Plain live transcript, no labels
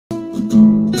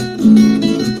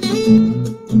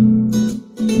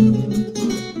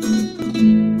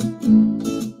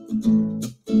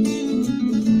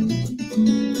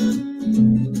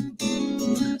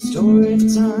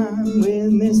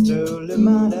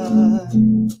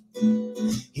Lamada.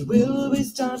 He will be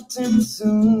starting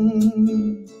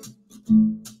soon.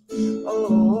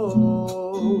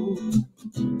 Oh,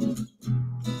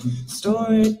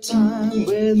 story time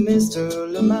with Mr.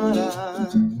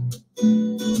 Lamada,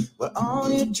 where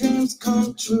all your dreams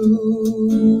come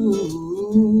true.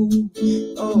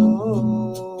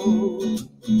 Oh,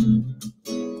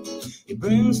 he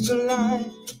brings to life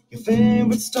your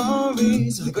favorite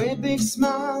stories with a great big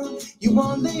smile. You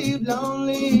won't leave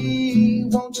lonely,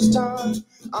 won't you start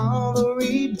all the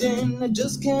reading? I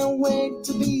just can't wait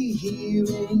to be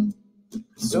hearing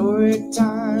story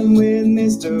time with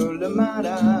Mr.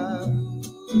 Lamada.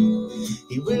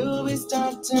 He will be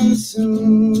starting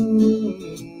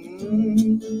soon.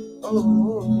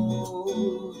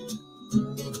 Oh,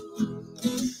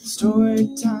 story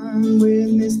time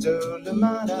with Mr.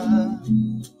 Lamada,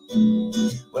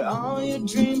 where all your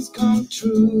dreams come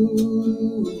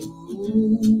true.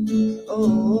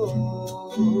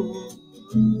 Oh,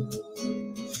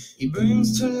 he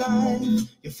brings to life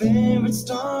your favorite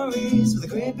stories with a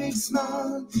great big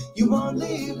smile. You won't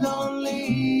leave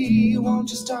lonely, won't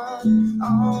you start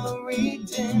all the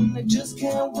reading? I just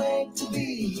can't wait to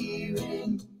be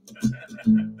hearing.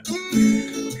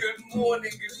 Good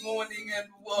morning, and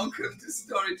welcome to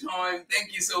Story Time.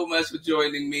 Thank you so much for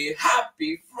joining me.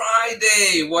 Happy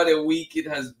Friday! What a week it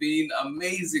has been.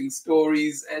 Amazing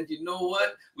stories. And you know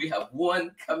what? We have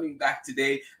one coming back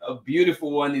today, a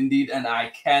beautiful one indeed, and I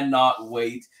cannot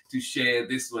wait to share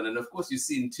this one. And of course, you've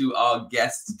seen to our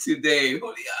guest today,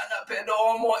 Juliana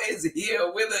PERDOMO is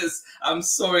here with us. I'm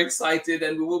so excited,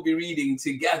 and we will be reading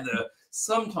together.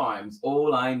 Sometimes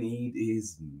all I need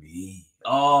is me.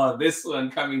 Oh, this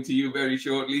one coming to you very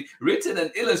shortly, written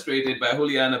and illustrated by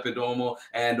Juliana PERDOMO,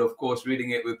 and of course reading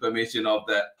it with permission of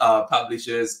the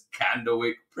publishers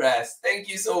Candlewick Press. Thank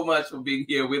you so much for being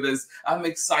here with us. I'm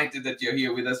excited that you're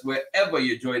here with us wherever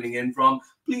you're joining in from.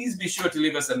 Please be sure to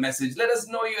leave us a message. Let us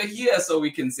know you're here so we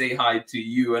can say hi to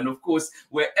you. And of course,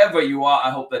 wherever you are,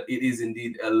 I hope that it is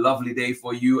indeed a lovely day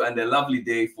for you and a lovely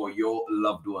day for your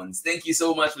loved ones. Thank you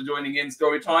so much for joining in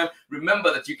Storytime.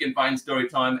 Remember that you can find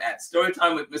Storytime at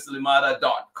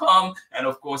storytimewithmrlimada.com, and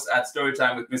of course at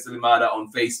Storytime with Mr. Limada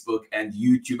on Facebook and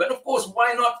YouTube. And of course,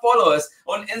 why not follow us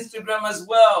on Instagram as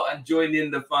well and join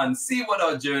in the fun. See what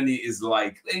our journey is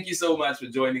like. Thank you so much for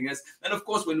joining us. And of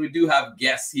course, when we do have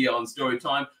guests here on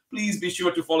Storytime, please be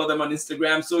sure to follow them on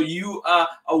Instagram so you are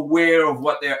aware of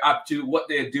what they're up to, what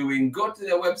they're doing. Go to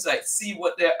their website, see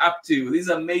what they're up to. These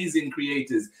amazing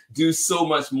creators do so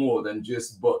much more than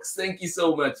just books. Thank you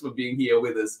so much for being here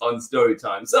with us on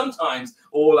Storytime. Sometimes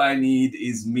all I need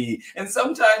is me. And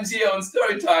sometimes here on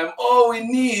Storytime, all we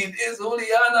need is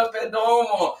Juliana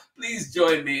PERDOMO. Please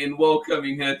join me in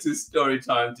welcoming her to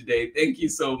Storytime today. Thank you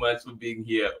so much for being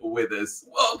here with us.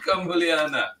 Welcome,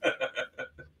 Juliana.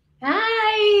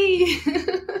 Hi!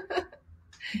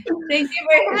 Thank you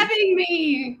for having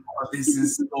me. Oh, this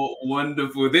is so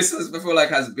wonderful. This has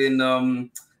been a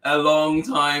long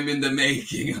time in the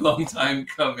making, a long time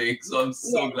coming. So I'm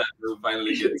so glad we'll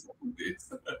finally get to do this.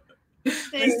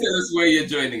 Please tell us where you're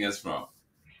joining us from.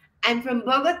 I'm from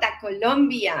Bogota,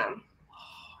 Colombia.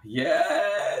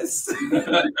 Yes.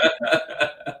 I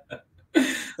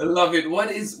love it.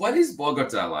 What is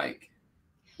Bogota like?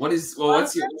 What's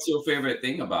your favorite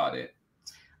thing about it?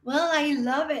 Well, I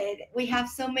love it. We have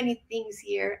so many things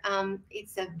here.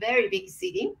 It's a very big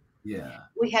city. Yeah.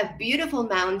 We have beautiful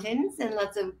mountains and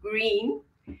lots of green.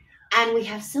 And we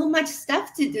have so much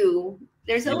stuff to do.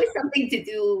 There's always something to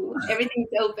do. Everything's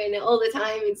open all the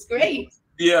time. It's great.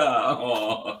 Yeah.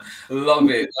 Oh, love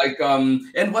it. Like,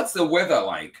 and what's the weather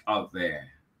like out there?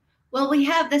 Well, we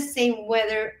have the same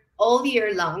weather all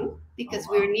year long because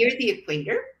we're near the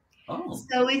equator. Oh.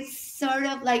 So it's sort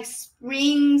of like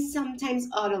spring, sometimes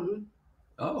autumn.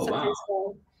 Oh, sometimes wow.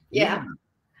 fall. Yeah.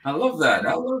 I love that.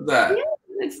 I love that. Yeah,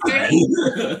 that's great.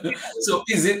 So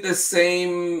is it the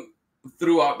same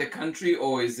throughout the country,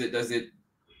 or does it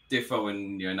differ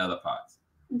when you're in other parts?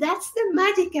 That's the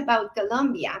magic about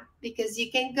Colombia, because you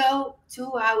can go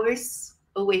 2 hours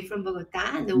away from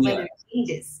Bogota and the weather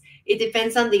changes. It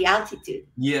depends on the altitude.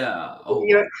 Yeah. If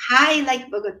you're high like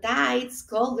Bogota, it's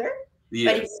colder. Yes.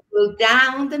 But if you go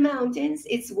down the mountains,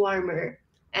 it's warmer.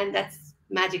 And that's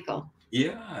magical.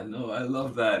 Yeah, no, I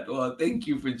love that. Well, thank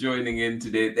you for joining in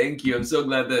today. Thank you. I'm so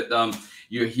glad that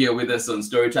you're here with us on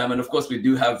Storytime. And of course, we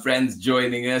do have friends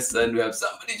joining us, and we have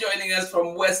somebody joining us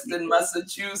from Western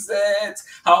Massachusetts.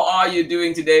 How are you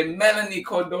doing today? Melanie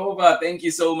Cordova, thank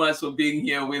you so much for being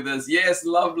here with us. Yes,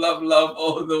 love, love, love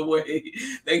all the way.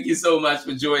 Thank you so much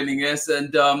for joining us.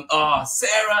 And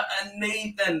Sarah and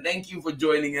Nathan, thank you for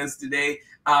joining us today.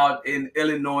 out in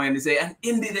Illinois, and they say, and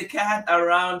Indy the cat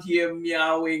around here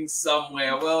meowing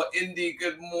somewhere. Well, Indy,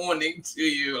 good morning to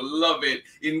you. Love it.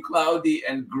 In cloudy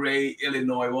and gray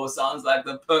Illinois. Well, sounds like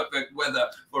the perfect weather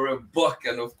for a book,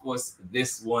 and of course,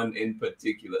 this one in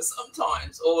particular.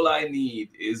 Sometimes all I need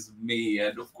is me.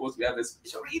 And of course, we have a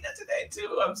special reader today,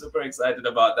 too. I'm super excited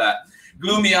about that.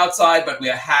 Gloomy outside, but we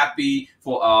are happy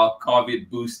for our COVID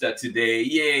booster today.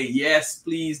 Yay, yes,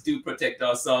 please do protect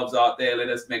ourselves out there. Let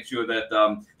us make sure that,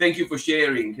 thank you for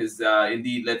sharing, because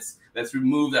indeed, let's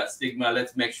remove that stigma.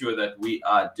 Let's make sure that we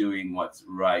are doing what's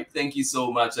right. Thank you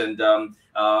so much. And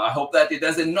I hope that it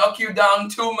doesn't knock you down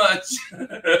too much.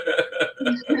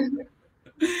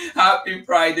 Happy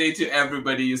Friday to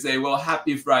everybody. You say, well,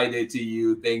 happy Friday to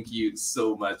you. Thank you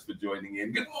so much for joining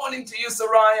in. Good morning to you,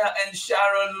 Soraya and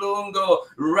Sharon Lungo,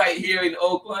 right here in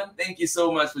Oakland. Thank you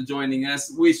so much for joining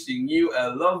us. Wishing you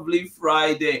a lovely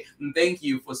Friday. And thank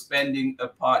you for spending a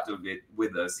part of it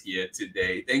with us here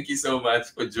today. Thank you so much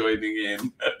for joining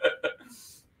in.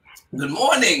 Good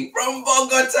morning from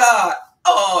Bogota.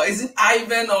 Oh, is it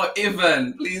Ivan or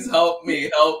Ivan? Please help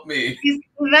me, help me. He's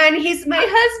Ivan, he's my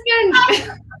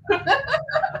husband.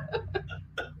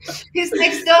 He's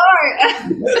next door.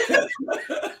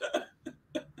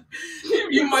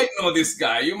 You might know this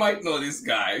guy. You might know this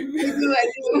guy.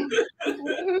 I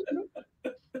do.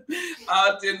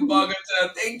 Out in Bogota.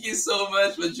 Thank you so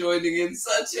much for joining in.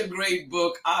 Such a great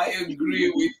book. I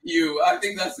agree with you. I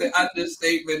think that's the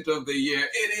understatement of the year.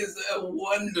 It is a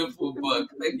wonderful book.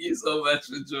 Thank you so much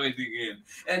for joining in.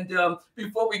 And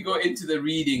before we go into the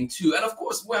reading too, and of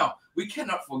course, well, we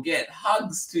cannot forget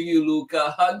hugs to you,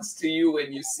 Luca. Hugs to you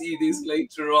when you see this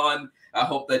later on. I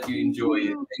hope that you enjoy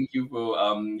it. Thank you for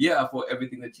for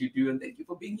everything that you do, and thank you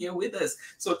for being here with us.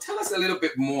 So tell us a little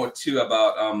bit more too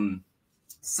about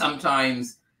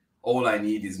sometimes all I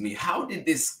need is me. How did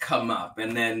this come up?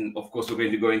 And then, of course, we're going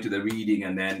to go into the reading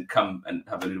and then come and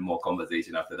have a little more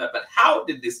conversation after that. But how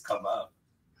did this come up?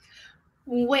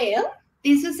 Well,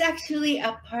 this was actually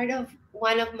a part of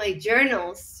one of my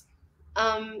journals.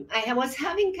 I was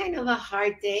having kind of a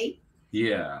hard day.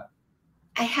 Yeah.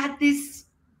 I had this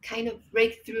kind of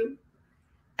breakthrough,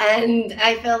 and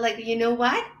I felt like, you know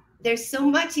what? There's so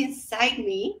much inside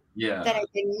me that I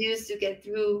can use to get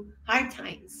through hard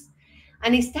times.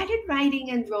 And I started writing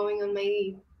and drawing on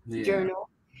my journal.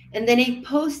 And then I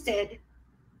posted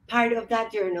part of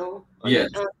that journal on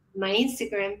my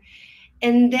Instagram.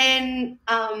 And then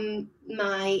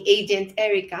my agent,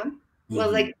 Erica,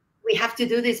 was like, we have to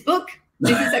do this book.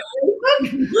 This is a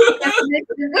great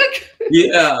book.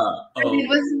 Yeah. And it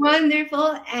was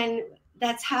wonderful. And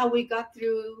that's how we got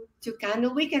through to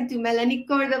Candlewick and to Melanie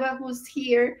Cordova, who's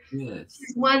here. Yes.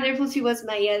 She's wonderful. She was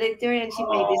my editor, and she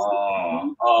made this.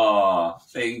 Oh,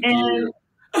 thank you.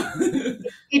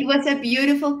 It was a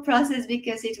beautiful process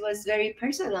because it was very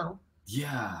personal.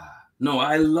 Yeah. No,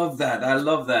 I love that. I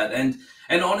love that. And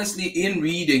honestly, in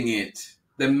reading it,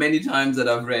 the many times that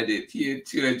I've read it here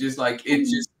too, it just like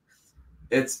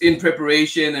it's in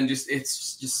preparation and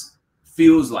it's just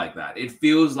feels like that. It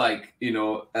feels like, you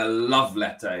know, a love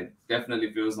letter. It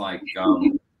definitely feels like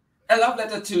a love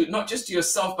letter to not just to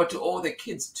yourself, but to all the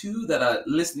kids too that are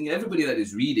listening, everybody that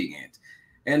is reading it.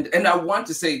 And I want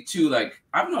to say too, like,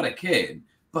 I'm not a kid,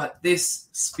 but this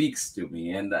speaks to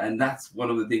me, and that's one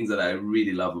of the things that I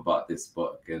really love about this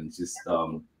book. And just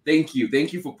thank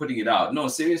you for putting it out. No,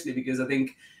 seriously, because I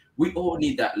think we all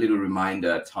need that little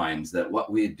reminder at times that what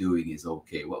we're doing is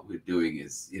okay. What we're doing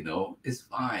is, you know, is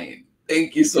fine.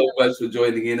 Thank you so much for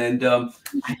joining in, and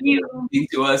thank you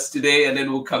to us today, and then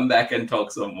we'll come back and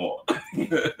talk some more.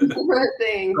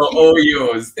 Thanks. All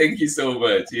yours. Thank you so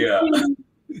much. Yeah.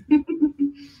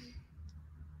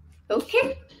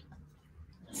 Okay.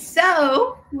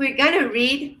 So we're gonna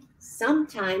read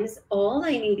Sometimes All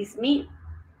I Need Is Me.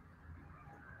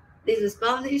 This was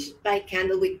published by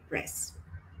Candlewick Press.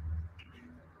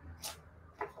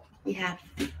 We have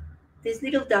this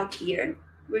little dog here.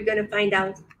 We're gonna find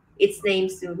out its name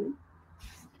soon.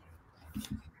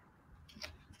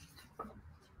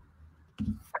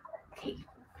 Okay.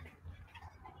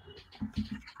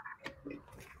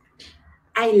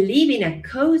 I live in a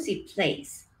cozy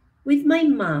place with my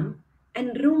mom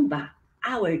and Rumba,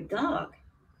 our dog.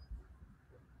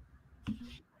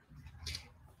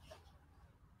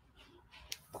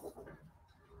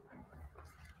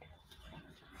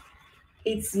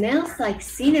 It smells like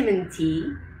cinnamon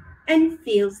tea and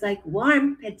feels like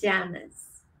warm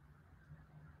pajamas.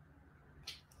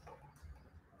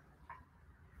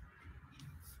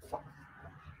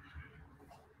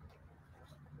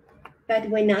 But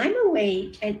when I'm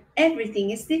away and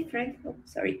everything is different,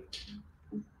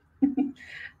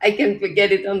 I can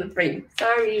forget it on the frame.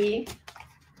 Sorry.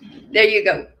 There you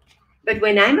go. But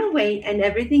when I'm away and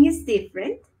everything is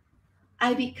different,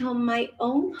 I become my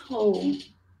own home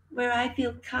where I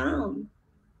feel calm.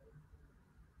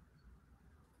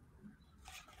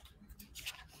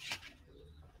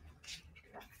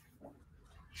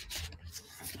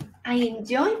 I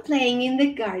enjoy playing in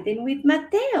the garden with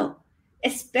Mateo,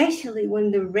 especially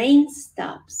when the rain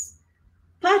stops.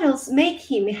 Puddles make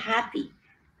him happy,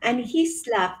 and his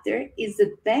laughter is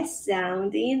the best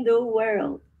sound in the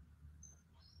world.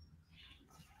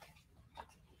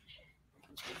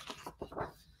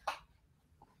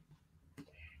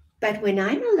 But when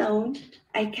I'm alone,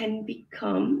 I can be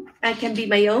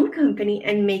my own company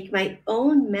and make my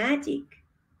own magic.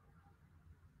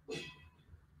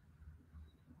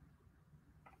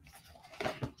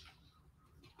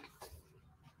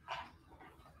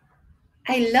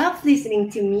 I love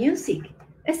listening to music,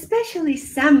 especially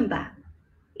samba.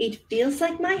 It feels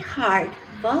like my heart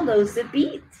follows the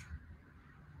beat.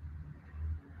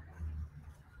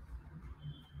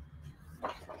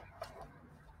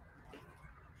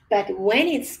 But when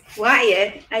it's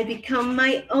quiet, I become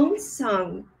my own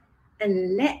song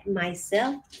and let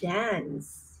myself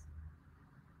dance.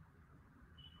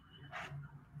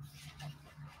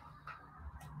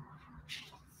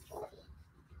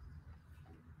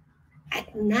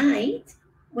 At night,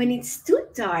 when it's too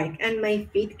dark and my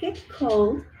feet get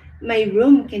cold, my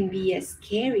room can be a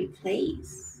scary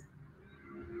place.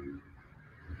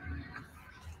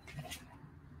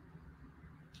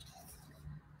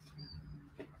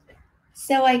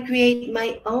 So I create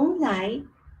my own light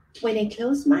when I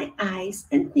close my eyes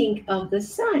and think of the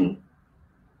sun.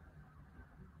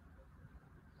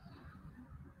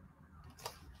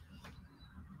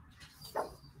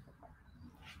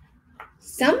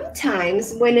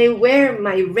 Sometimes when I wear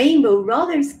my rainbow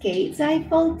roller skates, I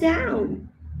fall down.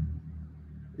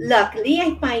 Luckily,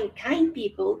 I find kind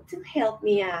people to help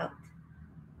me out.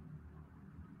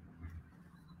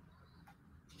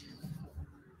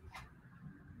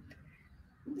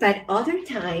 But other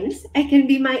times, I can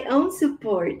be my own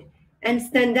support and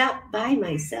stand up by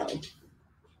myself.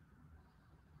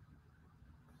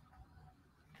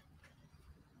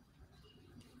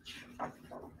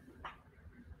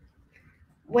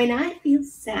 When I feel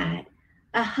sad,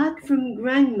 a hug from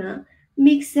Grandma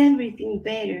makes everything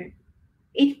better.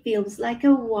 It feels like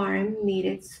a warm,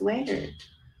 knitted sweater.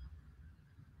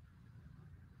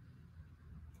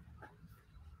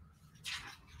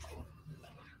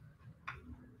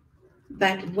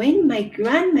 But when my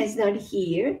grandma is not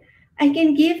here, I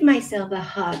can give myself a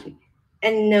hug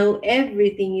and know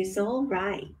everything is all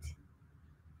right.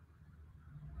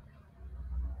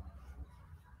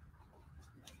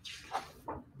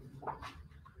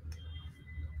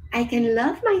 I can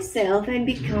love myself and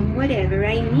become whatever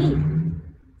I need.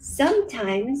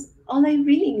 Sometimes all I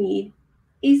really need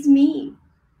is me.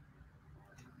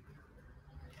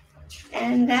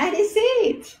 And that is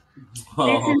it.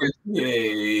 Oh,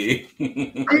 yay. This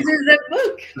is the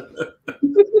book.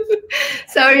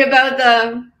 Sorry about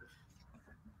the...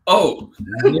 Oh,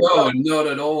 no, not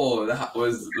at all. That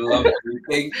was lovely.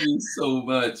 Thank you so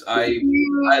much. I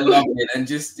love it. And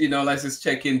just, let's just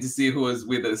check in to see who is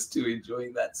with us to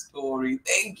enjoying that story.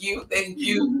 Thank you, thank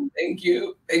you, thank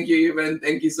you, thank you, Evan.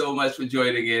 Thank you so much for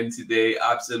joining in today.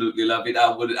 Absolutely love it.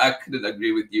 I couldn't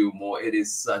agree with you more. It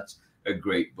is such a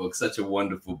great book, such a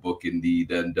wonderful book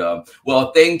indeed. And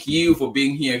well, thank you for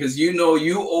being here, because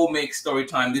you all make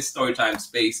Storytime, this Storytime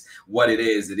space, what it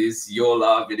is. It is your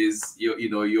love, it is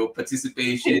your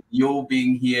participation, your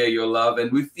being here, your love,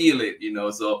 and we feel it,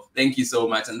 so thank you so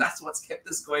much. And that's what's kept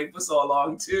us going for so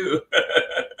long too.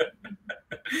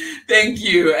 Thank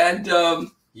you. And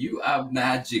you are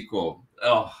magical.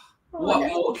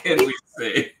 What more can we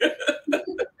say?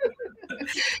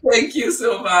 Thank you,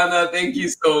 Silvana. Thank you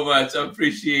so much. I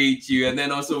appreciate you. And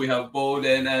then also we have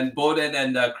Bowden and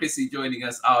Chrissy joining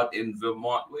us out in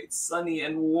Vermont, where it's sunny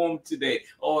and warm today.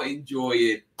 Oh, enjoy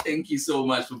it. Thank you so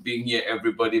much for being here,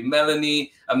 everybody.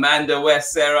 Melanie, Amanda,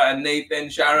 West, Sarah, and Nathan,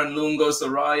 Sharon, Lungo,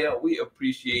 Soraya, we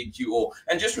appreciate you all.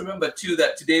 And just remember, too,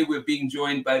 that today we're being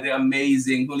joined by the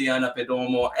amazing Juliana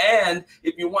Perdomo. And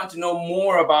if you want to know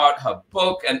more about her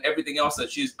book and everything else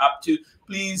that she's up to,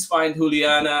 please find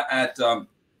Juliana at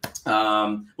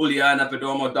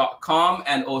julianaperdomo.com,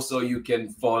 and also you can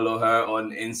follow her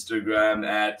on Instagram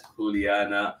at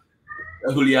Juliana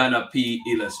P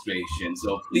Illustration.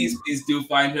 So please do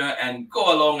find her and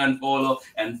go along and follow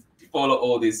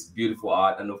all this beautiful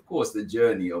art, and of course the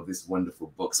journey of this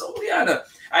wonderful book. So Juliana,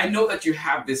 I know that you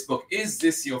have this book. Is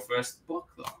this your first book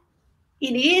though?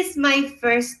 It is my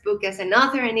first book as an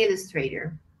author and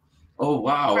illustrator. Oh,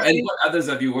 wow. And what others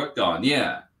have you worked on?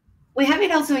 Yeah. We have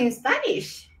it also in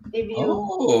Spanish. If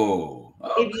you,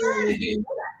 if you know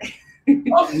that.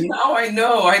 Oh, now I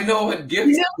know. I know what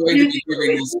gifts I'm going to be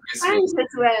giving this Christmas. As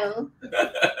well.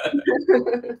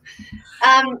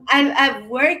 I've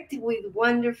worked with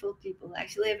wonderful people.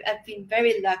 Actually, I've been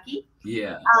very lucky.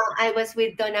 Yeah. I was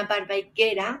with Donna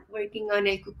Barbaiguera working on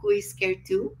El Cucuy Scare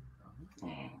 2.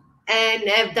 And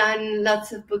I've done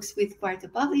lots of books with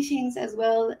Cuarto Publishings as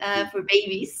well, for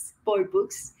babies, board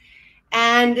books.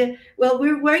 And well,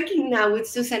 we're working now with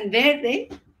Susan Verde,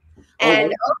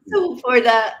 and also for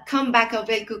the comeback of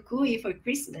El Cucuy for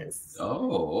Christmas.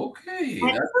 Oh, okay. And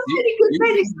that's really good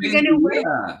projects. We're going to work.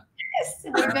 Yes,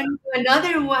 we're going to do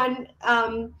another one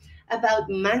about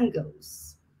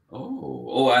mangoes.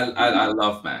 Oh, I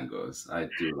love mangoes. I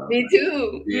do love. Me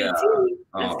too. Yeah. Me too.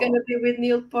 It's going to be with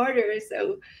Neil Porter,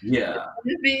 so yeah.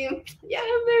 I'm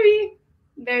very,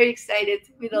 very excited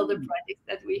with all the projects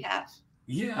that we have.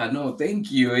 Yeah, no,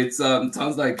 thank you. It's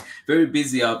sounds like very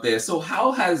busy out there. So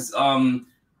how has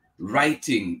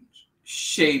writing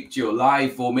shaped your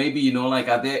life, or maybe, you know, like,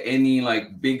 are there any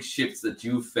like big shifts that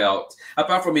you felt,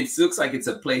 apart from it looks like it's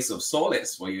a place of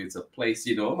solace for you? It's a place,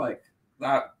 you know, like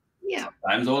that. Yeah.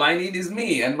 Sometimes all I need is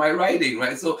me and my writing,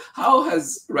 right? So how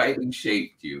has writing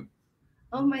shaped you?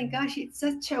 Oh my gosh, it's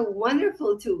such a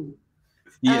wonderful tool.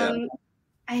 Yeah.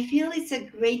 I feel it's a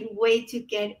great way to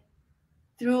get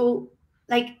through,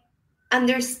 like,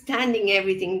 understanding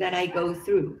everything that I go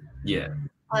through. Yeah.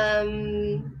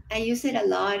 I use it a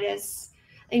lot as,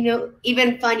 you know,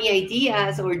 even funny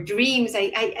ideas or dreams.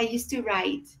 I used to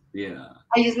write. Yeah.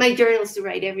 I use my journals to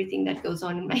write everything that goes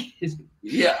on in my head.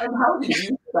 Yeah. And how did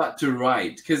you start to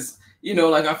write? Because, you know,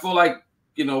 like, I feel like,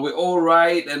 you know, we all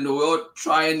write and we all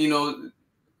try and, you know,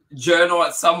 journal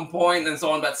at some point and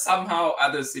so on, but somehow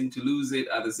others seem to lose it,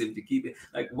 others seem to keep it.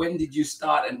 Like, when did you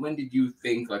start, and when did you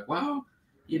think, like, wow,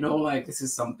 you know, like, this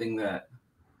is something that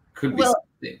could be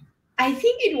something? I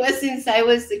think it was since I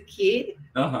was a kid.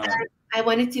 I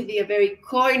wanted to be a very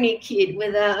corny kid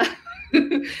with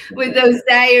with those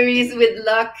diaries with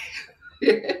luck.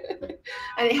 And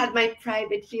I had my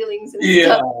private feelings and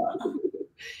stuff.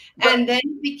 And then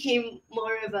it became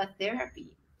more of a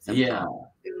therapy. Somehow.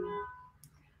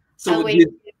 So did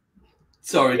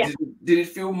it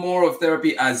feel more of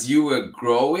therapy as you were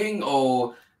growing,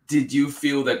 or did you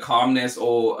feel the calmness,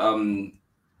 or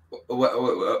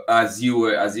as you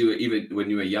were even when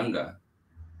you were younger?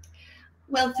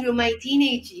 Well, through my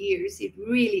teenage years, it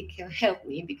really helped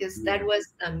me, because that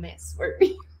was a mess for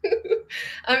me.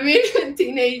 I mean,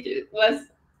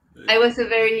 I was a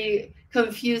very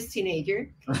confused teenager.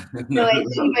 So I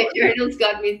think my journals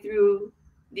got me through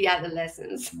the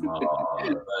adolescence.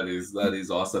 Oh, that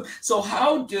is awesome. So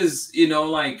how does, you know,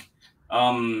 like,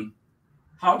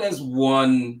 how does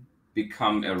one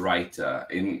become a writer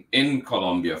in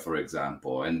Colombia, for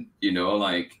example? And, you know,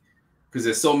 like, because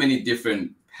there's so many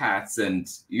different paths, and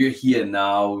you're here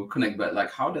now, connect, but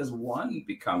like, how does one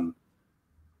become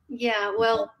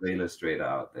illustrator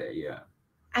out there? Yeah.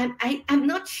 I'm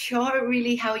not sure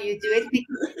really how you do it,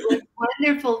 because it was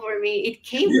wonderful for me. It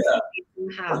came to me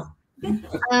somehow.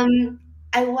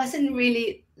 I wasn't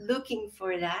really looking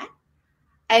for that.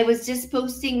 I was just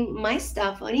posting my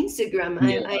stuff on Instagram.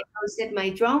 I posted my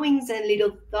drawings and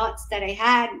little thoughts that I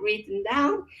had written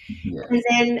down. And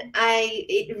then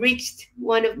it reached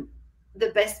one of the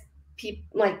best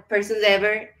persons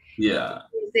ever. Yeah.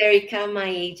 Erica, my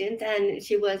agent, and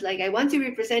she was like, I want to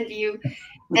represent you.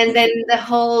 And then the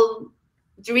whole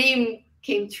dream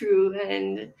came true.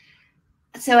 And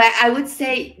so I would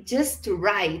say, just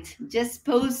write, just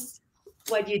post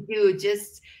what you do,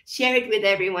 just share it with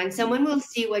everyone. Someone will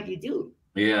see what you do.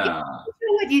 Yeah. If you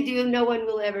know what you do, no one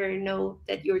will ever know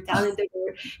that you're talented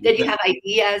or that you have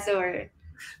ideas, or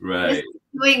just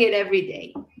doing it every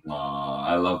day. Oh,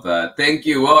 I love that. Thank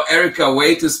you. Well, Erica,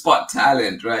 way to spot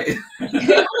talent, right?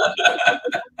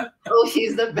 Oh,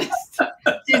 she's the best.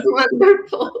 She's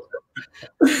wonderful.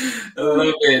 I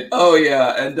love it. Oh,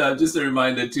 yeah. And just a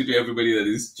reminder, too, to everybody that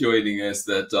is joining us,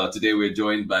 that today we're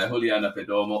joined by Juliana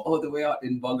Perdomo, all the way out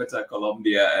in Bogota,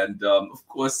 Colombia. And, of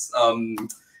course,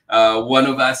 one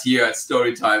of us here at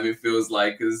Storytime, it feels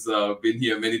like, has been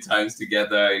here many times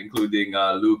together, including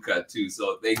Luca, too.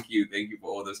 So thank you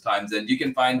for all those times. And you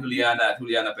can find Juliana at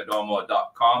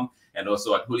julianaperdomo.com, and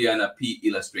also at Juliana P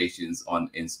Illustrations on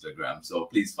Instagram. So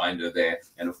please find her there,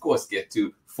 and of course get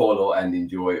to follow and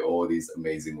enjoy all these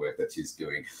amazing work that she's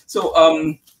doing. So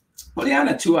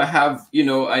Juliana, too, I have, you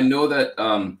know, I know that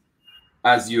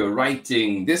as you're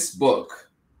writing this book,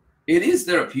 it is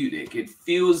therapeutic. It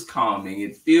feels calming.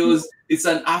 It feels, it's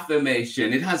an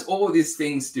affirmation. It has all these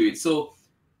things to it. So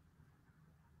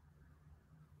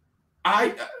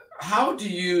How do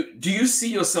you see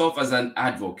yourself as an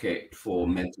advocate for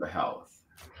mental health?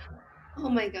 Oh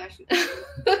my gosh.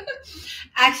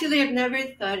 Actually, I've never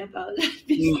thought about that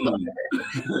before.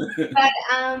 But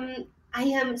I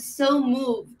am so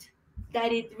moved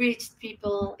that it reached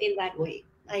people in that way.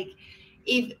 Like,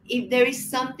 if there is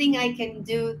something I can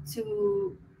do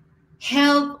to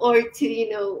help or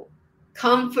to,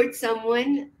 comfort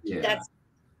someone, that's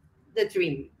the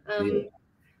dream.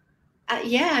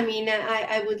 Yeah, I mean,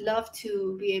 I would love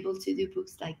to be able to do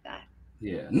books like that.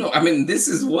 Yeah. No, I mean, this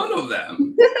is one of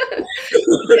them.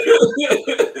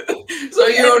 So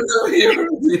you're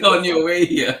on your way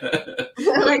here.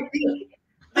 Well, I think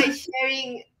by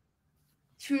sharing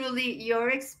truly your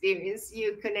experience,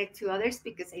 you connect to others,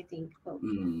 because I think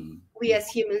we as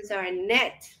humans are a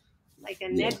net, like a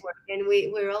network, and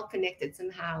we're all connected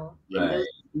somehow in those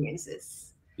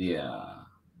experiences. Yeah.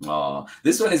 Oh,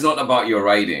 this one is not about your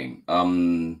writing.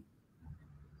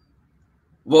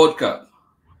 World Cup.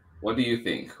 What do you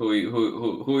think? Who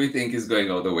you think is going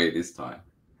all the way this time?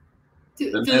 To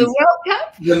the World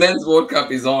Cup? The men's World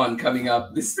Cup is coming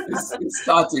up. This is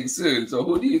starting soon. So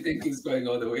who do you think is going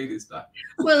all the way this time?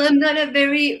 Well, I'm not a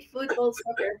very football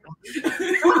soccer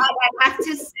fan. I have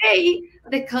to say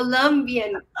the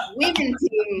Colombian women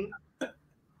team.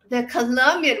 The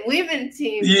Colombian women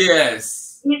team.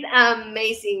 Yes. Is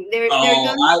amazing. They're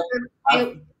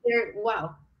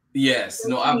wow. Yes,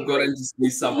 no, I've gotten to see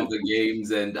some of the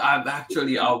games, and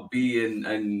I'll be in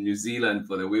New Zealand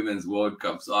for the Women's World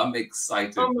Cup, so I'm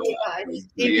excited. Oh my gosh!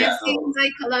 If you see my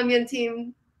Colombian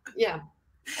team, the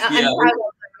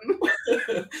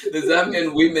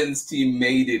Zambian women's team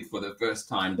made it for the first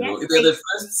time. They're the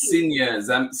first senior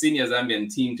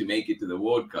Zambian team to make it to the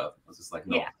World Cup. I was just like,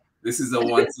 no, this is a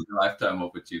once in a lifetime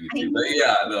opportunity. But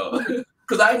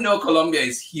because I know Colombia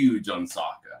is huge on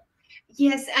soccer.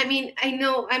 Yes, I mean, I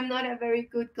know I'm not a very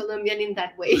good Colombian in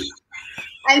that way.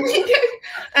 I think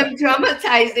I'm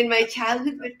traumatized in my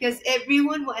childhood because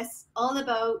everyone was all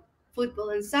about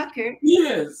football and soccer.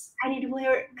 Yes. And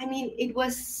it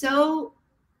was so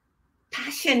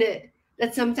passionate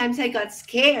that sometimes I got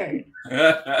scared.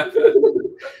 So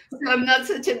I'm not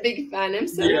such a big fan. I'm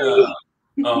sorry. Yeah.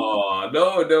 Oh,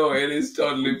 no, it is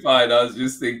totally fine. I was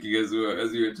just thinking as you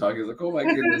were talking, like, oh my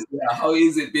goodness, how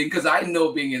is it being? Because I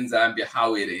know being in Zambia,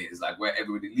 how it is, like where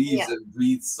everybody lives and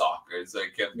breathes soccer, so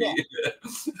it can be.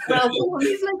 Well,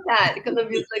 Colombia's like that.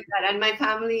 Colombia's like that. And my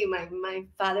family, my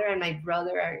father and my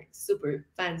brother are super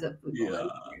fans of football. Yeah.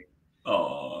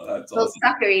 Oh, that's awesome.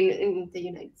 Soccer in the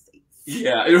United States.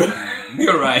 Yeah,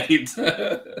 you're right.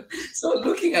 So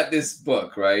looking at this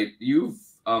book, right, you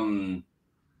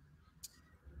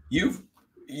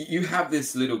have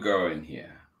this little girl in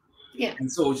here. Yeah.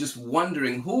 And so just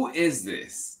wondering, who is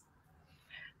this?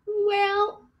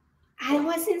 Well, I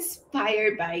was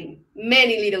inspired by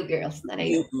many little girls that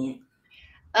I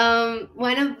know.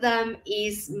 One of them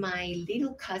is my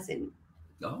little cousin.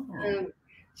 Oh.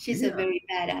 She's a very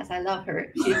badass. I love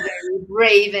her. She's very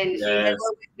brave, and she has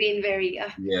always been very.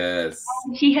 Yes.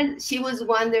 She was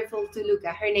wonderful to look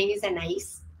at. Her name is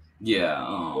Anais. Yeah.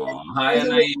 Oh, hi,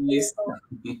 Anais.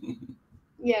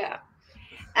 Yeah.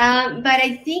 But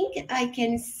I think I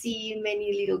can see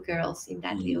many little girls in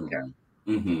that little girl.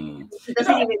 Mm-hmm. She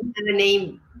doesn't even have a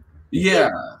name. Yeah.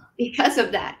 Because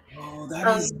of that. Oh,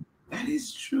 that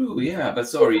is true. Yeah. But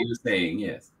sorry, you were saying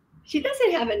yes. She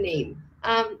doesn't have a name.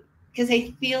 Because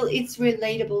I feel it's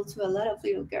relatable to a lot of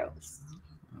little girls.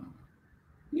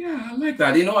 Yeah, I like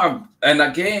that. And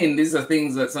again, these are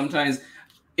things that sometimes,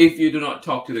 if you do not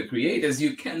talk to the creators,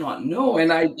 you cannot know.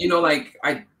 And I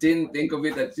didn't think of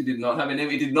it that she did not have a name.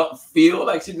 It did not feel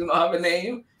like she did not have a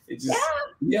name. It just,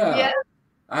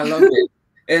 I love it.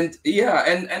 And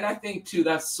and I think too,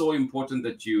 that's so important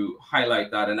that you highlight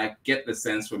that. And I get the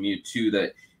sense from you too,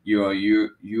 that you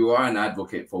are an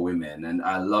advocate for women. And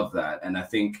I love that. And I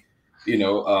think,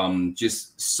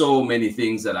 just so many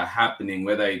things that are happening,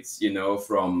 whether it's,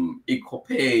 from equal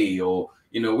pay or,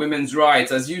 women's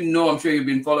rights. As you know, I'm sure you've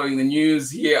been following the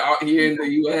news out here in the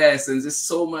US, and there's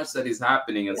so much that is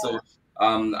happening. And so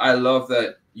I love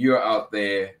that you're out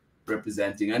there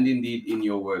representing, and indeed in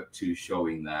your work too,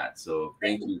 showing that. So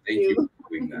thank you for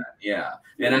doing that. Yeah.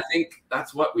 And I think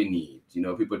that's what we need,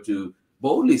 people to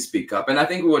boldly speak up. And I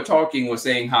think we're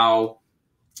saying how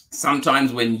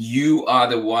sometimes when you are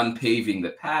the one paving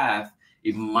the path,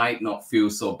 it might not feel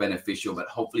so beneficial, but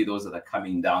hopefully those that are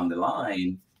coming down the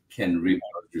line can reap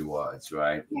those rewards,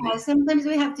 right? Yeah, sometimes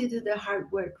we have to do the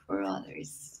hard work for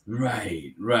others.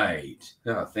 Right.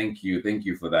 Yeah, thank you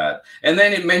for that. And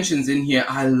then it mentions in here,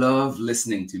 I love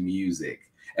listening to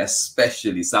music,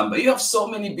 especially samba. You have so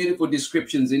many beautiful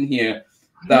descriptions in here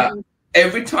that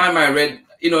every time I read,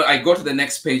 I go to the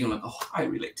next page, I'm like, oh, I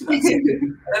relate to that.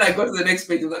 And then I go to the next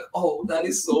page, I'm like, oh, that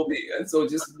is so big. And so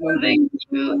just wondering,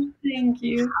 thank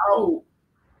you.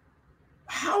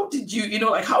 How did you,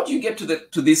 like, how do you get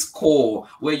to this core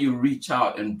where you reach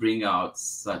out and bring out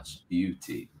such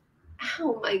beauty?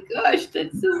 Oh my gosh,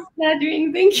 that's so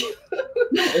flattering. Thank you.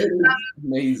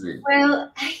 Amazing.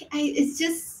 Well,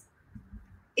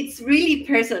 it's really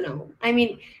personal. I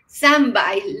mean, samba,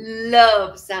 I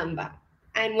love samba.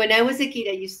 And when I was a kid,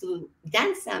 I used to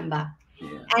dance samba.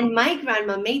 Yeah. And my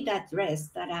grandma made that dress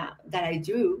that I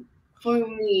drew for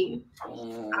me.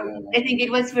 I think it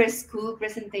was for a school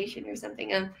presentation or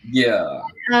something. Yeah.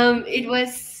 I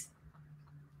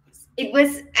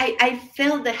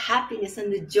felt the happiness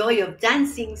and the joy of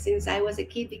dancing since I was a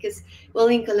kid because, well,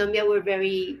 in Colombia, we're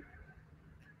very,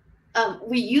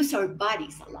 we use our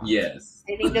bodies a lot. Yes.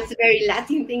 I think that's a very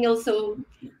Latin thing also.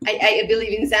 I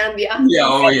believe in Zambia. Yeah,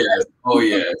 oh yes. Oh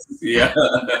yes. Yeah.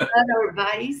 Our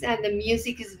bodies, and the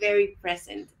music is very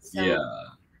present. So yeah.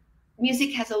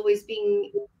 Music has always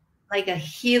been like a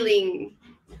healing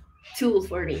tool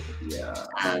for me. Yeah.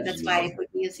 That's why I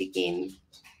put music in.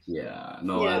 Yeah.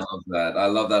 No, yeah. I love that. I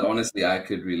love that. Honestly, I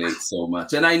could relate so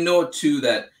much. And I know too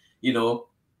that,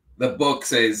 the book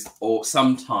says, oh,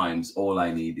 sometimes all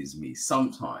I need is me.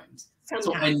 Sometimes.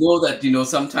 So I know that,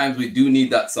 sometimes we do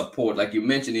need that support. Like you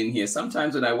mentioned in here,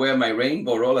 sometimes when I wear my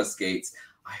rainbow roller skates,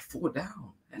 I fall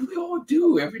down. And we all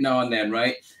do every now and then,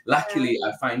 right? Luckily,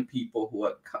 I find people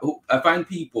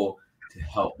to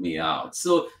help me out.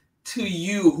 So to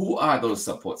you, who are those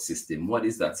support systems? What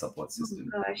is that support system?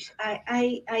 Oh gosh,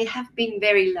 I have been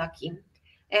very lucky.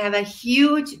 I have a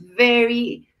huge,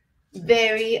 very,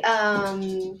 very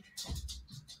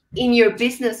in your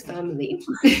business family.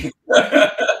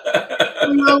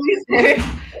 I'm always there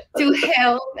to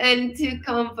help and to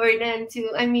comfort and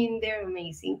they're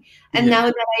amazing. And now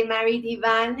that I married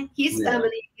Ivan, his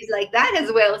family is like that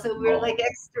as well. So we're like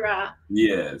extra.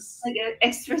 Yes. Like an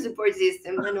extra support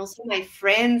system. And also my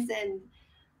friends. And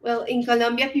well, in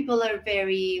Colombia, people are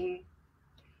very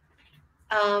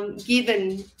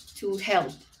given to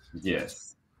help.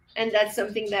 Yes. And that's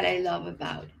something that I love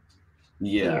about.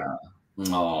 Yeah.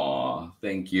 Oh,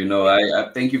 thank you. No, I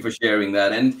thank you for sharing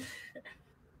that. And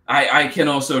I can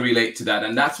also relate to that.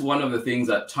 And that's one of the things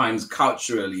at times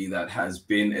culturally that has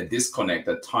been a disconnect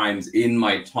at times in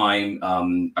my time.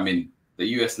 The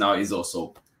US now is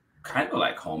also kind of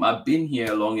like home. I've been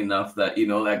here long enough that,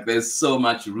 like there's so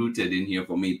much rooted in here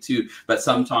for me too. But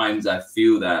sometimes I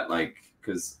feel that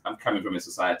because I'm coming from a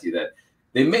society that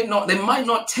they might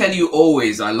not tell you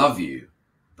always, I love you.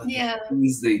 But the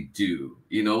things they do,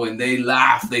 when they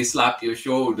laugh, they slap your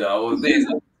shoulder, or they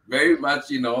very much,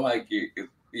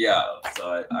 yeah.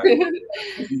 So I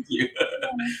thank you.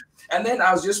 And then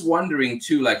I was just wondering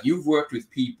too, like you've worked with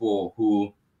people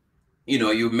who,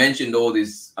 you mentioned all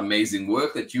this amazing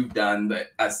work that you've done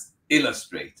as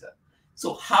illustrator.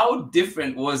 So how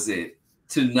different was it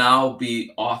to now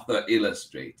be author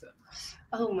illustrator?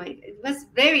 Oh my, it was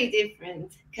very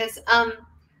different because I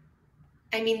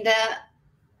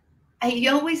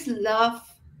always love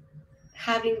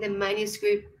having the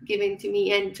manuscript given to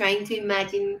me and trying to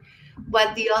imagine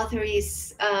what the author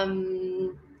is,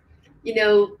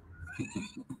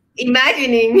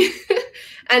 imagining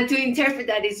and to interpret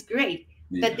that is great.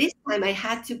 Yeah. But this time I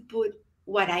had to put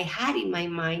what I had in my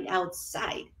mind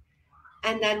outside.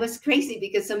 And that was crazy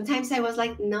because sometimes I was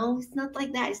like, no, it's not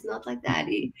like that. It's not like that.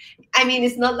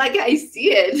 It's not like I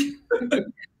see it.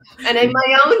 And I'm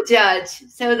my own judge.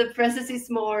 So the process is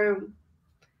more,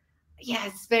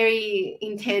 it's very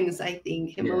intense, I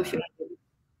think, emotionally.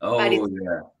 Oh,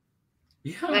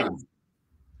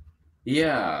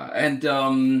 yeah. And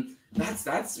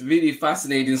that's really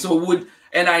fascinating. So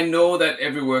and I know that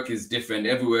every work is different.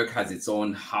 Every work has its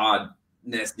own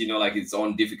hardness, like its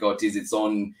own difficulties, its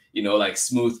own, like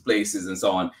smooth places and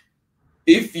so on.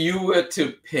 If you were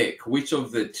to pick which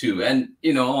of the two, and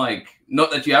not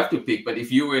that you have to pick, but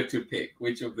if you were to pick,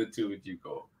 which of the two would you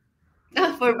go?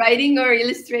 For writing or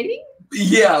illustrating?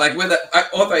 Yeah, like whether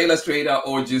author, illustrator,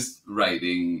 or just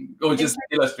writing, or just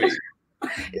illustrating.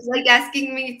 It's like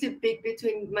asking me to pick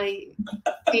between my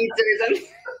kids or something.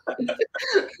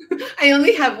 I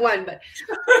only have one, but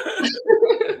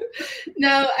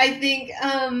no, I think,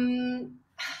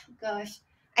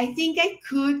 I think I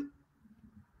could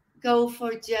go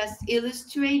for just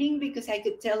illustrating because I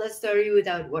could tell a story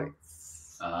without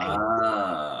words. And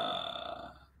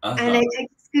I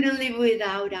just couldn't live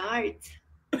without art.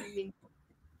 But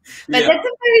that's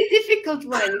a very difficult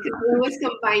one because we always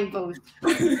combine both.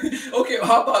 Okay,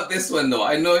 how about this one though?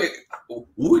 I know,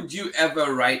 would you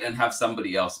ever write and have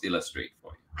somebody else illustrate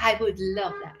for you? I would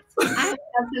love that. I would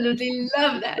absolutely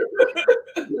love that.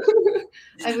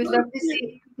 I would love to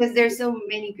see, because there's so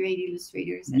many great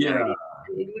illustrators and artists,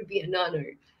 and it would be an honor.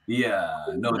 Yeah,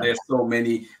 no, there's so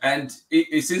many. And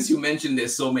since you mentioned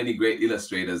there's so many great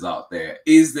illustrators out there,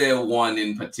 is there one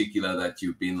in particular that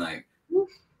you've been like,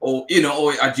 or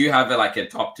do you have like a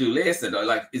top 2 list, or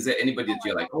like, is there anybody that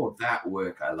you're like, oh, that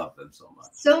work, I love them so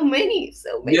much? So many.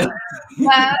 Yeah.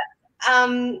 But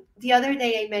the other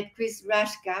day I met Chris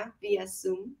Rashka via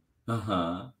Zoom.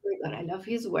 Oh my God, I love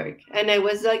his work, and I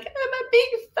was like, I'm a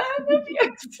big fan of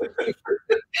yours.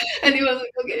 And he was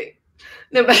like, okay.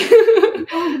 No, but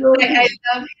I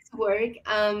love his work.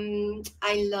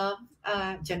 I love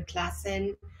John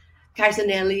Klassen, Carson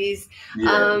Ellis.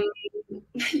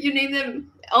 You name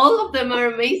them, all of them are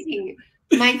amazing.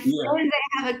 My friend,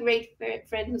 I have a great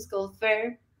friend who's called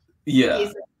Fer. Yeah, he's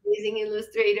an amazing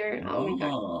illustrator. Oh my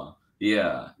God.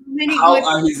 Yeah. How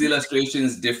are his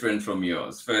illustrations different from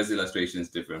yours? Fer's illustrations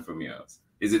different from yours?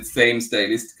 Is it same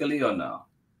stylistically or no?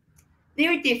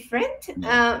 They're different.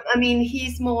 I mean, he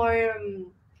is more,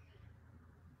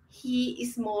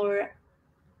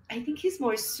 I think he's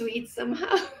more sweet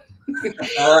somehow.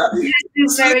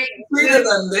 He's very sweeter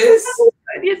than this.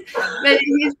 But he's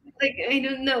like, I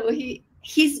don't know.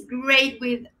 He's great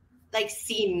with like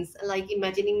scenes, like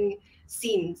imagining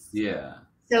scenes. Yeah.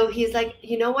 So he's like,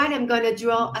 you know what? I'm gonna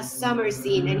draw a summer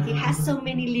scene, and he has so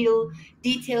many little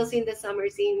details in the summer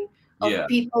scene of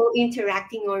people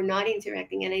interacting or not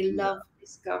interacting, and I love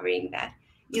discovering that.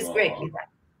 He's great with that.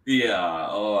 Yeah.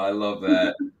 Oh, I love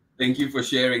that. Thank you for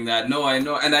sharing that. No, I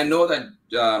know, and I know that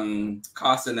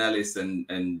Carson Ellis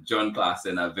and John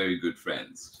Klassen are very good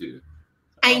friends too.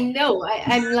 I know.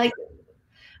 I'm like,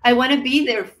 I want to be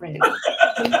their friend.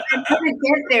 I'm gonna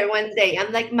get there one day.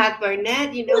 I'm like Mac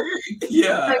Barnett,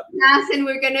 Yeah. And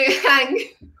we're gonna hang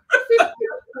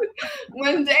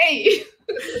one day.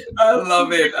 I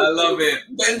love it. I love it.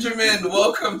 Benjamin,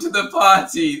 welcome to the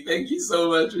party. Thank you so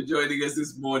much for joining us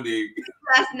this morning. His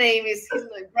last name is, he's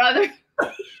my brother.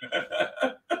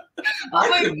 Oh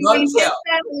my God.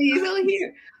 He's all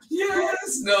here.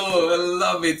 Yes, no, I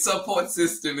love it. Support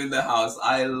system in the house.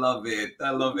 I love it.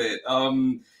 I love it.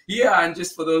 Yeah, and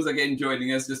just for those again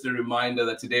joining us, just a reminder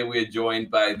that today we're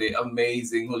joined by the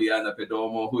amazing Juliana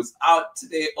Perdomo, who's out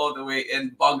today all the way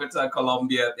in Bogota,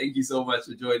 Colombia. Thank you so much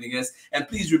for joining us. And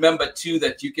please remember too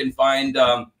that you can find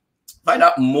out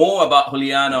more about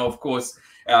Juliana, of course,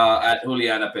 at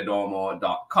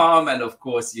julianaperdomo.com, and of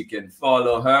course you can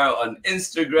follow her on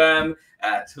Instagram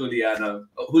at Juliana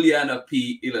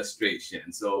P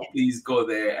Illustration. So please go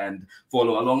there and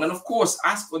follow along, and of course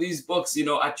ask for these books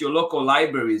at your local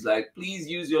libraries. Like, please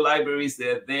use your libraries.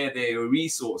 They're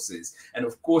resources. And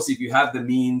of course, if you have the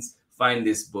means, find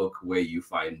this book where you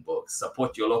find books.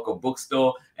 Support your local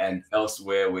bookstore and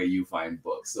elsewhere where you find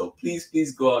books. So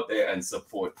please go out there and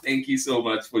support. Thank you so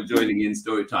much for joining in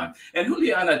Storytime. And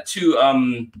Juliana too,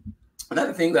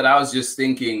 another thing that I was just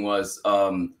thinking was,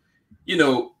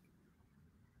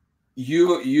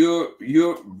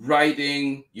 you're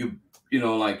writing, you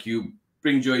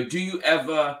bring joy. Do you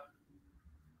ever,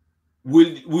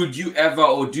 would you ever,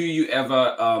 or do you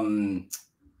ever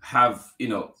have,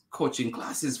 coaching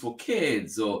classes for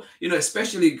kids, or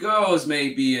especially girls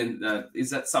maybe, and is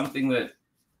that something that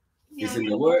is in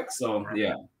the works? So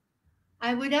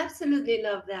I would absolutely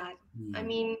love that. I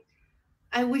mean,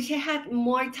 I wish I had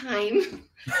more time,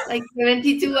 like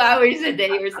 72 hours a day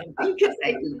or something, because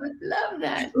I would love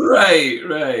that. Right.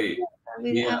 I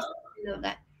would absolutely love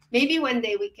that. Maybe one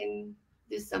day we can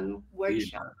do some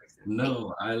workshop or something.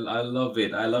 No, I love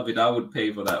it. I love it. I would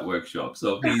pay for that workshop.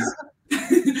 So please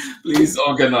please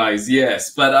organize.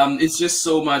 Yes, but it's just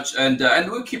so much, and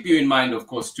we'll keep you in mind, of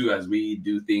course, too, as we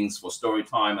do things for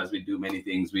Storytime, as we do many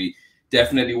things. We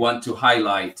definitely want to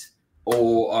highlight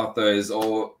all authors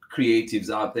or creatives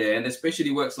out there, and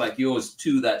especially works like yours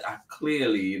too, that are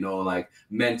clearly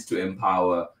meant to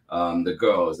empower the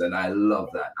girls. And I love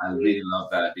that. I really love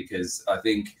that, because I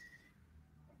think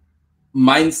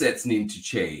mindsets need to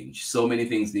change. So many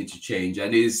things need to change,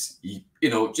 and is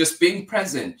just being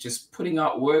present, just putting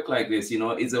out work like this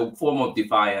is a form of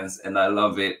defiance, and I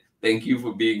love it. Thank you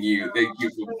for being you. Thank you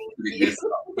for putting this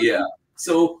up.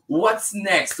 So what's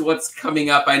next? What's coming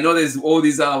up? I know there's all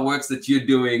these other works that you're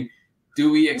doing. Do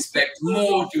we expect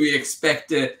more? Do we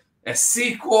expect a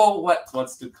sequel?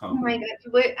 What's to come? Oh my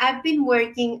God, I've been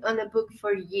working on a book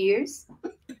for years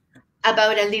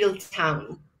about a little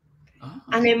town.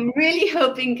 And I'm really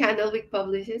hoping Candlewick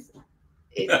publishes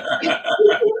it.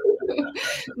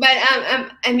 But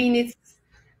I mean,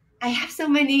 I have so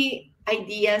many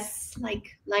ideas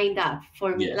like lined up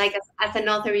for me, like as an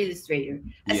author illustrator.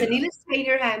 As an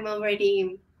illustrator, I'm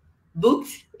already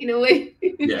booked in a way.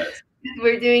 Yes.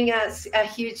 We're doing a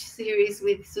huge series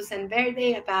with Susan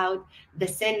Verde about the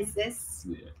senses.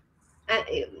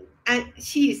 And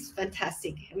she's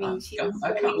fantastic. I mean, she's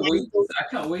I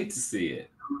can't wait to see it.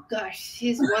 Oh, gosh,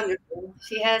 she's wonderful.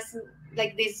 She has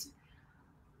like this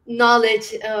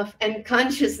knowledge of and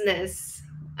consciousness.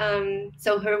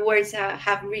 So her words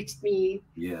have reached me,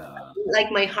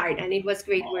 like my heart, and it was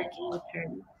great working with her.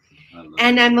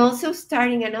 And I'm also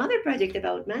starting another project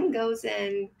about mangoes.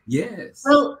 And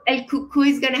well, El Cuckoo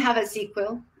is going to have a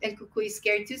sequel. El Cuckoo is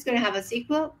Scared Too is going to have a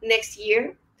sequel next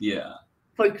year.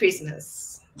 For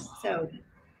Christmas. So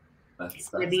that's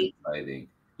exciting.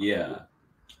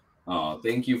 Oh,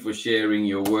 thank you for sharing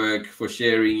your work, for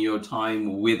sharing your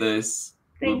time with us.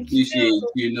 We appreciate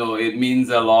you. It means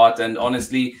a lot, and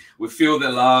honestly, we feel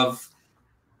the love.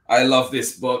 I love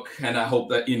this book, and I hope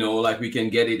that like we can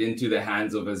get it into the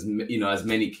hands of as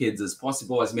many kids as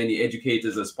possible, as many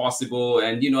educators as possible,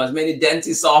 and as many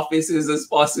dentist offices as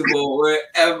possible,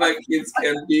 wherever kids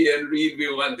can be and read.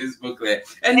 We want this book there,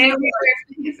 and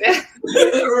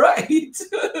right.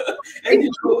 And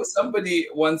somebody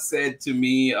once said to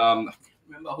me, I can't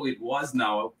remember who it was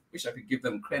now. I wish I could give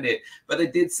them credit, but they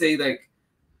did say like,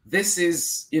 this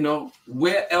is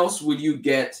where else will you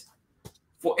get?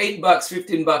 For $8,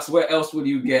 $15, where else would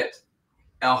you get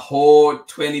a whole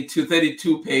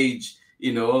 32 page,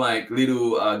 like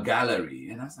little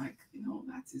gallery? And I was like,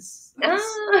 that's I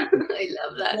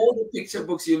love that. All the picture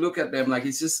books, you look at them, like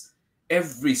it's just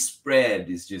every spread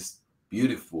is just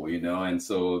beautiful, and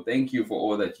so thank you for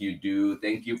all that you do.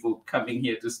 Thank you for coming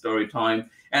here to Storytime,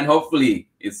 and hopefully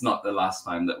it's not the last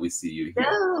time that we see you here.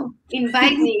 No,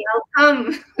 invite me, I'll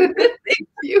come. Thank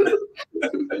you.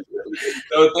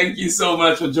 So thank you so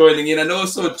much for joining in. And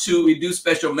also too, we do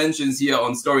special mentions here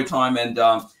on Storytime, and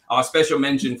our special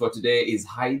mention for today is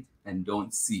Hide and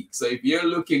Don't Seek. So if you're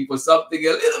looking for something a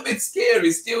little bit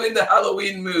scary, still in the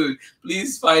Halloween mood,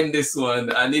 please find this one,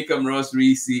 Anika Ross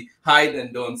Reese, Hide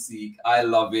and Don't Seek. I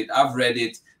love it. I've read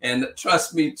it. And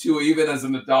trust me too, even as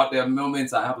an adult, there are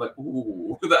moments I have like,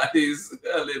 ooh, that is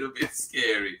a little bit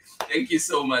scary. Thank you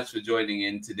so much for joining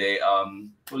in today.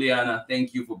 Juliana,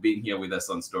 thank you for being here with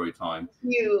us on Storytime.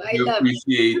 I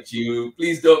appreciate you.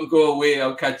 Please don't go away.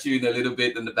 I'll catch you in a little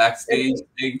bit in the backstage.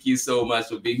 Thank you so much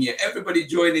for being here. Everybody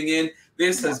joining in.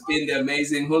 This has been the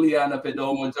amazing Juliana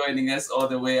Perdomo joining us all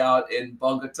the way out in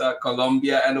Bogota,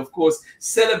 Colombia. And of course,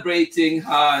 celebrating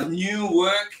her new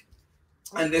work.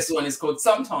 And this one is called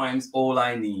Sometimes All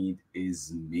I Need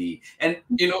Is Me. And,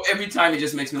 every time it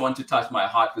just makes me want to touch my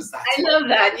heart, because I love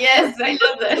that. Yes, I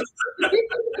love that.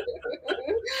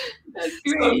 That's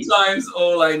great. Sometimes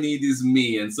all I need is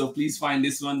me. And so please find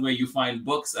this one where you find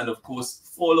books. And of course,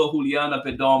 follow Juliana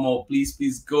Perdomo.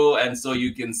 Please go. And so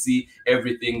you can see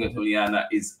everything that Juliana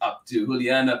is up to.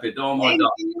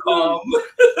 JulianaPerdomo.com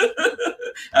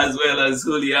as well as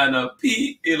Juliana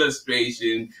P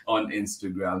Illustration on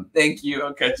Instagram. Thank you.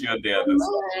 I'll catch you on the other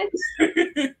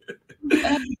side.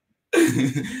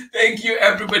 Thank you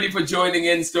everybody for joining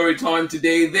in Storytime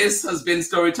today. This has been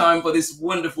Storytime for this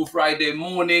wonderful Friday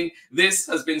morning. This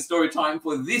has been Storytime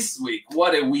for this week.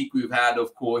 What a week we've had,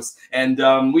 of course, and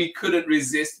we couldn't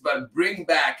resist but bring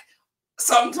back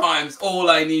Sometimes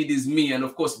All I Need Is Me, and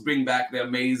of course bring back the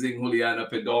amazing Juliana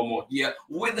Perdomo here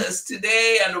with us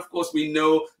today. And of course we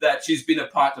know that she's been a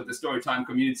part of the Storytime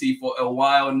community for a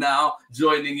while now,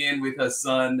 joining in with her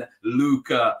son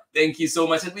Luca. Thank you so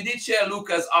much. And we did share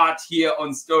Luca's art here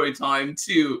on Storytime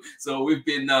too, so we've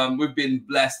been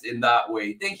blessed in that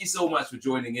way. Thank you so much for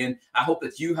joining in. I hope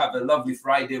that you have a lovely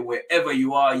Friday wherever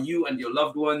you are, you and your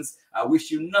loved ones. I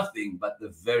wish you nothing but the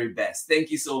very best.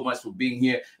 Thank you so much for being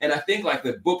here. And I think, like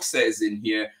the book says in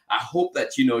here, I hope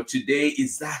that today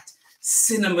is that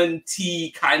cinnamon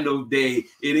tea kind of day.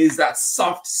 It is that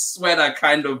soft sweater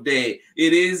kind of day.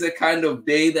 It is a kind of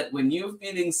day that when you're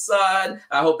feeling sad,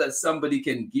 I hope that somebody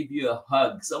can give you a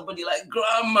hug, somebody like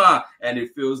grandma, and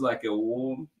it feels like a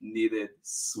warm needed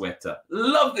sweater.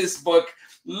 Love this book.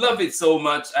 Love it so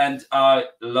much, and I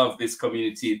love this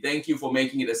community. Thank you for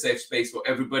making it a safe space for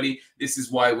everybody. This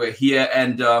is why we're here.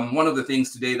 And one of the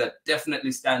things today that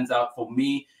definitely stands out for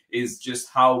me is just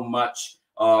how much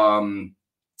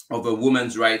of a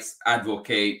women's rights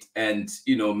advocate and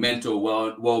mental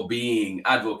well-being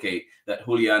advocate that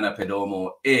Juliana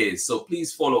Perdomo is. So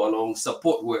please follow along,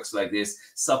 support works like this,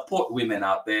 support women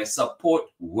out there, support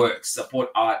works, support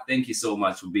art. Thank you so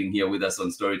much for being here with us on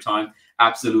Storytime.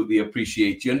 Absolutely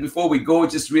appreciate you. And before we go,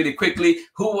 just really quickly,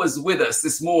 who was with us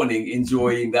this morning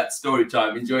enjoying that story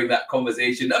time, enjoying that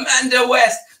conversation? Amanda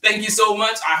West, thank you so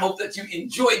much. I hope that you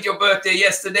enjoyed your birthday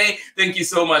yesterday. Thank you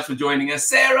so much for joining us.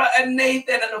 Sarah and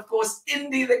Nathan, and of course,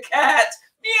 Indy the cat.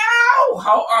 Meow!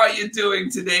 How are you doing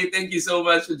today? Thank you so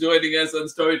much for joining us on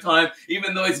Storytime.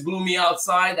 Even though it's gloomy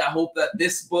outside, I hope that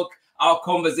this book, our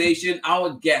conversation,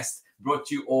 our guest,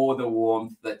 brought you all the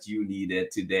warmth that you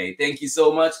needed today. Thank you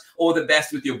so much. All the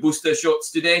best with your booster shots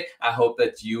today. I hope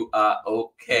that you are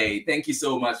okay. Thank you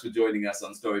so much for joining us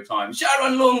on Storytime.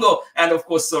 Sharon Lungo and of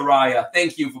course Soraya,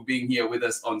 thank you for being here with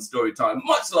us on Storytime.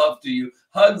 Much love to you.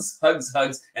 Hugs, hugs,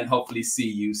 hugs, and hopefully see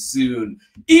you soon.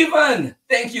 Ivan,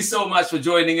 thank you so much for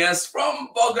joining us from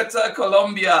Bogota,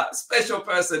 Colombia. Special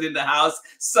person in the house.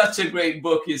 Such a great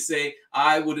book, you say.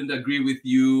 I wouldn't agree with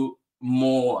you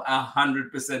more.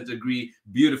 100% agree.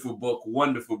 Beautiful book,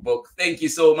 wonderful book. Thank you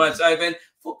so much, Ivan,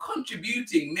 for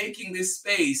contributing, making this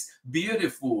space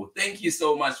beautiful. Thank you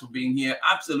so much for being here.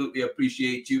 Absolutely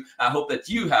appreciate you. I hope that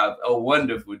you have a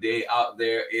wonderful day out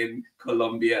there in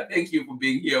Colombia. Thank you for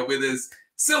being here with us.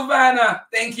 Silvana,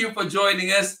 thank you for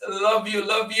joining us. Love you,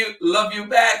 love you, love you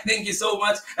back. Thank you so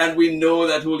much. And we know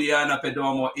that Juliana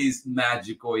Perdomo is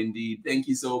magical indeed. Thank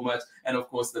you so much. And of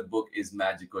course, the book is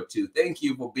magical too. Thank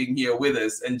you for being here with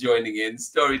us and joining in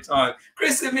Storytime.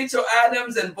 Chris and Mitchell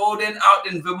Adams and Bowden out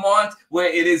in Vermont,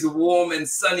 where it is warm and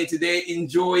sunny today.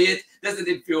 Enjoy it. Doesn't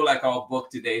it feel like our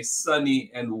book today? Sunny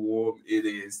and warm it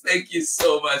is. Thank you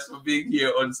so much for being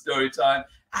here on Storytime.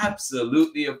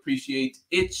 Absolutely appreciate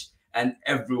each and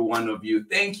every one of you.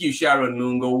 Thank you, Sharon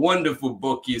Lungo. Wonderful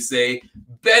book, you say.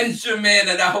 Benjamin,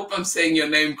 and I hope I'm saying your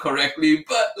name correctly,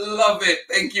 but love it.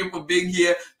 Thank you for being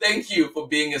here. Thank you for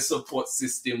being a support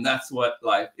system. That's what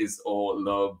life is all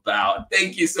about.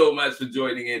 Thank you so much for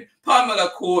joining in. Pamela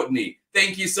Courtney,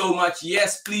 thank you so much.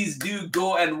 Yes, please do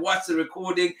go and watch the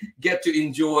recording. Get to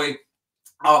enjoy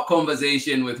our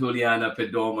conversation with Juliana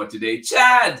Perdomo today.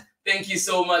 Chad, thank you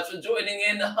so much for joining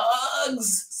in.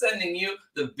 Hugs. Sending you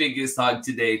the biggest hug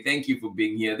today. Thank you for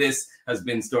being here. This has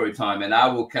been Storytime, and I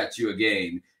will catch you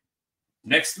again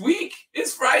next week.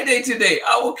 It's Friday today.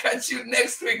 I will catch you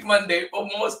next week, Monday, for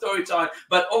more Storytime.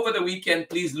 But over the weekend,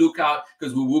 please look out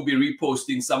because we will be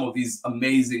reposting some of these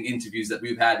amazing interviews that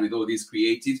we've had with all these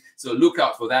creatives. So look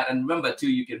out for that. And remember,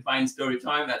 too, you can find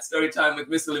Storytime at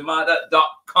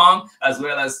storytimewithmisslimada.com, as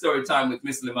well as Storytime with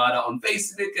Miss Limada on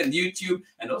Facebook and YouTube.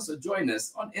 And also join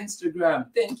us on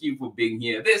Instagram. Thank you for being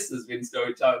here. This has been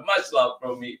Storytime. Much love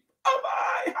from me.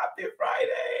 Bye-bye. Happy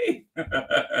Friday.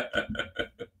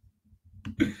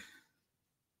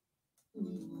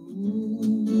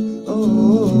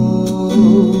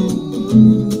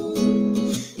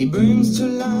 He brings to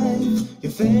life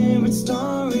your favorite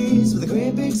stories with a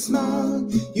great big smile.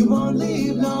 You won't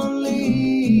leave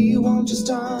lonely, won't you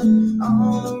start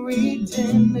all the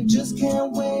reading? I just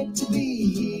can't wait to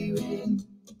be hearing.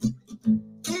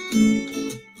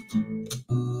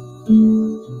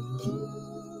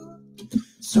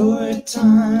 Story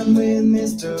time with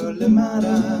Mr.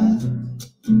 Limada.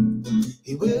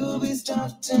 He will be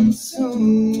starting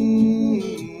soon.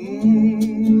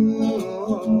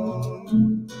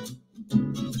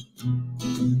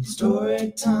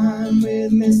 Story time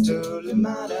with Mr.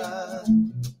 Limada,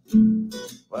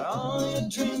 where all your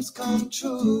dreams come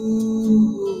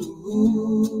true.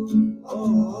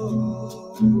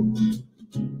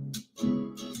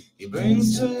 He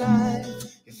brings to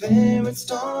life your favorite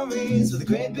stories with a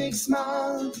great big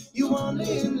smile. You won't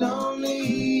live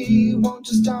lonely, won't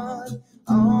you start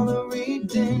all the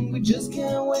reading? We just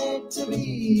can't wait to be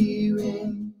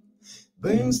hearing.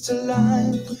 Brings to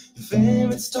life your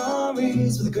favorite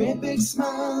stories with a great big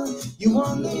smile. You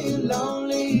won't live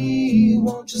lonely,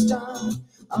 won't you start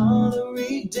all the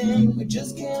reading? We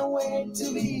just can't wait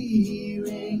to be